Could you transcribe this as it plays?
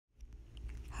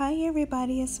Hi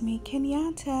everybody, it's me,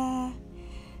 Kenyatta.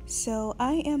 So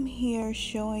I am here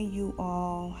showing you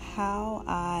all how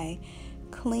I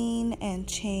clean and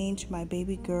change my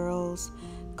baby girl's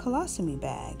colostomy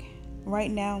bag.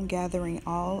 Right now I'm gathering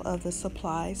all of the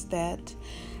supplies that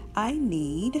I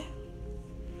need.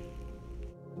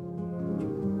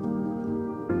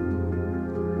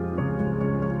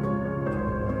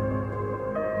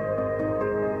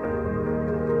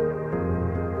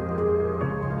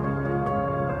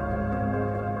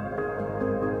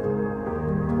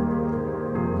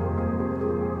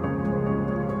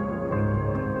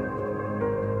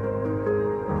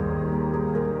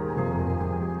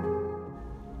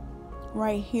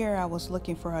 Right here, I was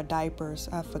looking for her diapers.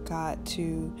 I forgot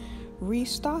to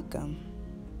restock them.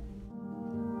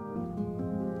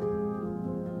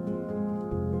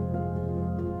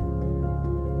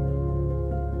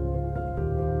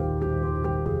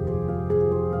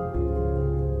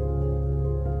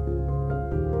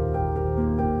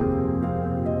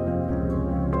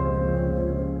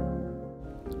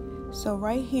 So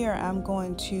right here, I'm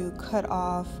going to cut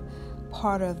off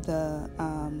part of the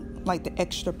like the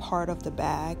extra part of the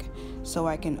bag so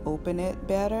I can open it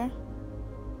better.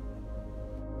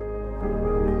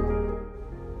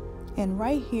 And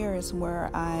right here is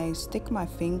where I stick my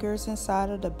fingers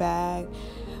inside of the bag.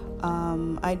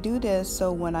 I do this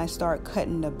so when I start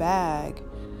cutting the bag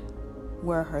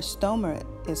where her stoma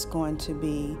is going to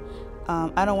be,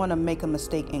 I don't want to make a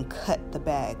mistake and cut the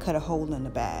bag, cut a hole in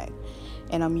the bag.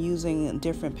 And I'm using a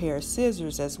different pair of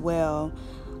scissors as well.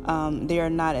 They are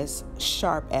not as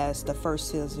sharp as the first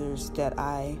scissors that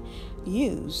I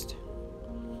used.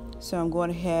 So I'm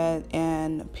going ahead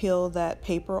and peel that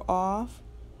paper off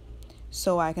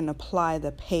so I can apply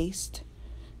the paste.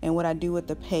 And what I do with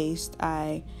the paste,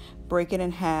 I break it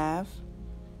in half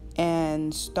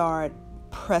and start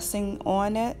pressing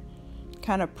on it,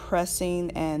 kind of pressing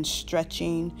and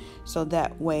stretching so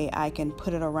that way I can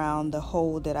put it around the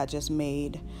hole that I just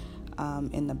made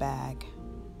in the bag.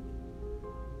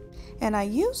 And I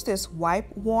use this wipe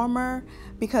warmer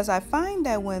because I find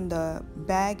that when the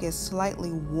bag is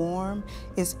slightly warm,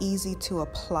 it's easy to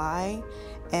apply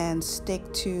and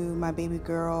stick to my baby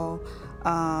girl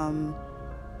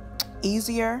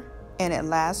easier, and it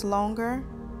lasts longer.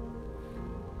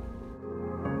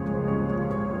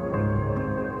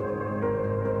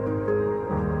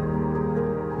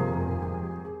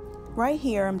 Right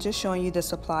here, I'm just showing you the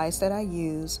supplies that I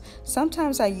use.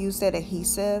 Sometimes I use that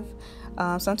adhesive,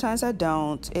 sometimes I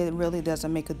don't. It really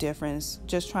doesn't make a difference.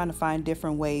 Just trying to find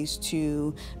different ways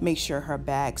to make sure her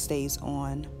bag stays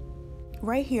on.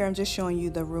 Right here, I'm just showing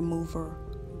you the remover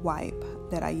wipe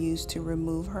that I use to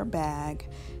remove her bag.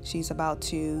 She's about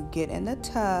to get in the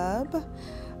tub.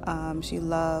 She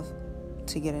loves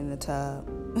to get in the tub.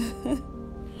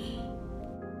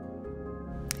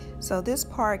 So this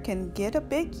part can get a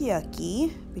bit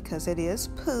yucky because it is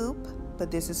poop, but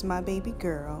this is my baby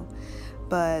girl.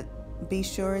 But be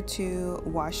sure to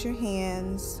wash your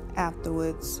hands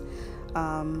afterwards,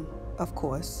 of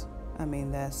course. I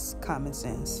mean, that's common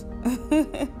sense.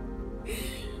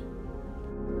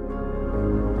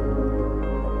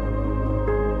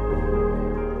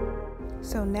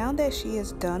 So now that she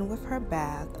is done with her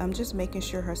bath, I'm just making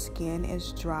sure her skin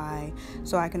is dry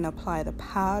so I can apply the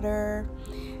powder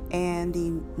and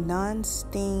the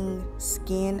non-sting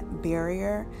skin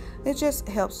barrier. It just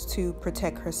helps to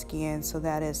protect her skin so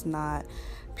that it's not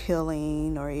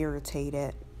peeling or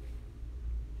irritated.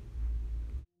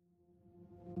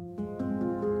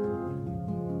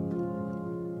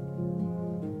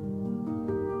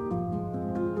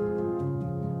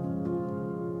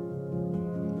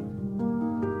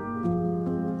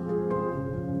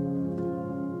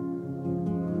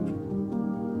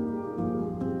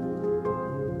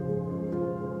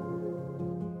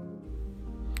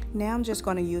 Now I'm just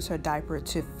going to use her diaper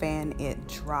to fan it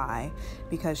dry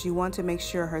because you want to make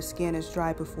sure her skin is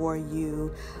dry before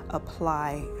you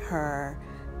apply her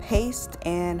paste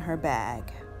and her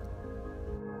bag.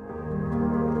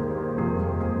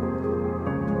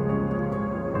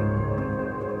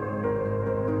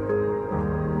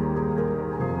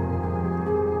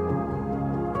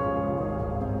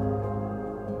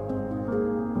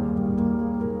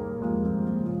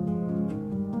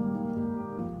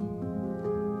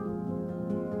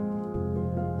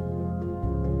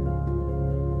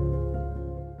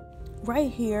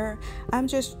 Right here, I'm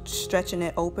just stretching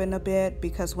it open a bit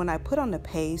because when I put on the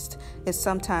paste, it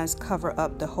sometimes cover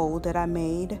up the hole that I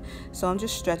made. So I'm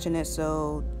just stretching it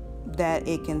so that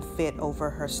it can fit over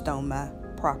her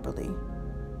stoma properly.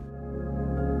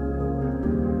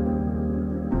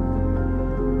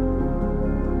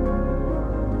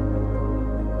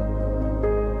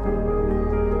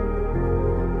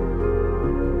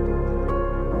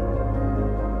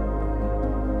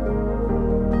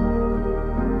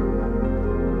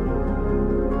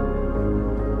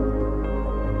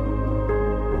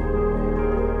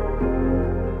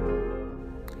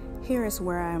 is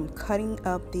where I'm cutting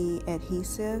up the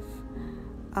adhesive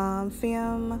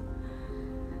film.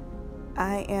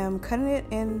 I am cutting it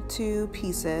into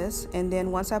pieces, and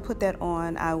then once I put that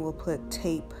on, I will put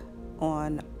tape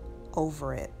on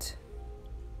over it.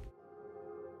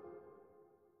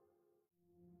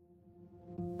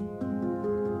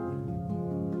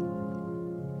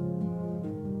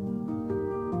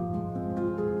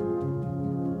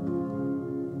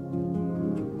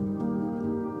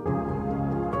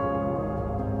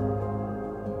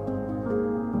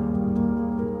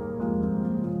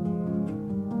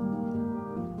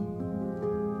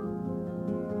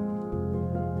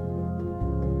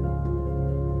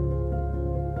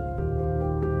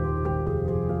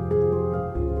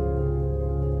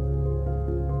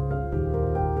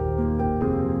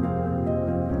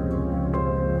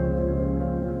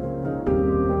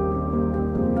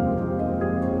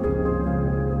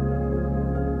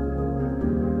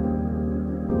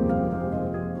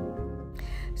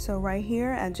 So right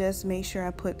here, I just made sure I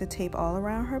put the tape all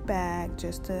around her bag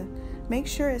just to make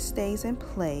sure it stays in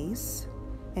place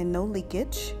and no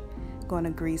leakage. Going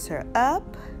to grease her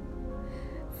up,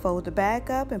 fold the bag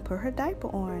up, and put her diaper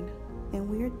on, and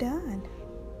we're done.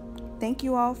 Thank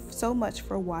you all so much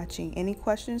for watching. Any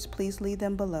questions, please leave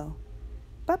them below.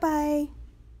 Bye-bye.